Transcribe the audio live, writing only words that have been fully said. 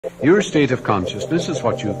Your state of consciousness is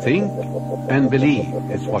what you think and believe.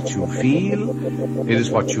 It's what you feel. It is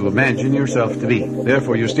what you imagine yourself to be.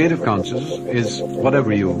 Therefore, your state of consciousness is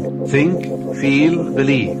whatever you think, feel,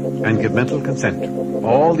 believe, and give mental consent to.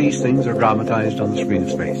 All these things are dramatized on the screen of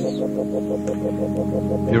space.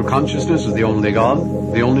 Your consciousness is the only God,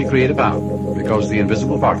 the only creative power, because the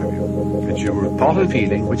invisible part of you. It's your thought and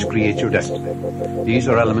feeling which create your destiny. These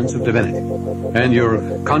are elements of divinity. And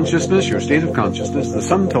your consciousness, your state of consciousness, the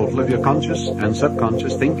sum total of your conscious and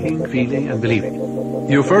subconscious thinking, feeling, and believing.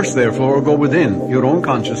 You first, therefore, go within your own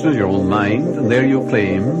consciousness, your own mind, and there you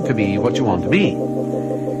claim to be what you want to be.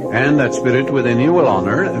 And that spirit within you will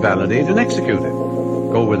honor, validate, and execute it.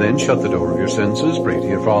 Go within, shut the door of your senses, pray to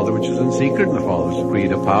your Father which is in secret, and the Father is the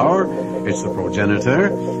creative power. It's the progenitor.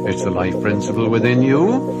 It's the life principle within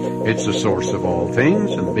you. It's the source of all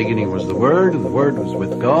things. In the beginning was the Word, and the Word was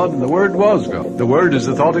with God, and the Word was God. The Word is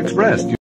the thought expressed.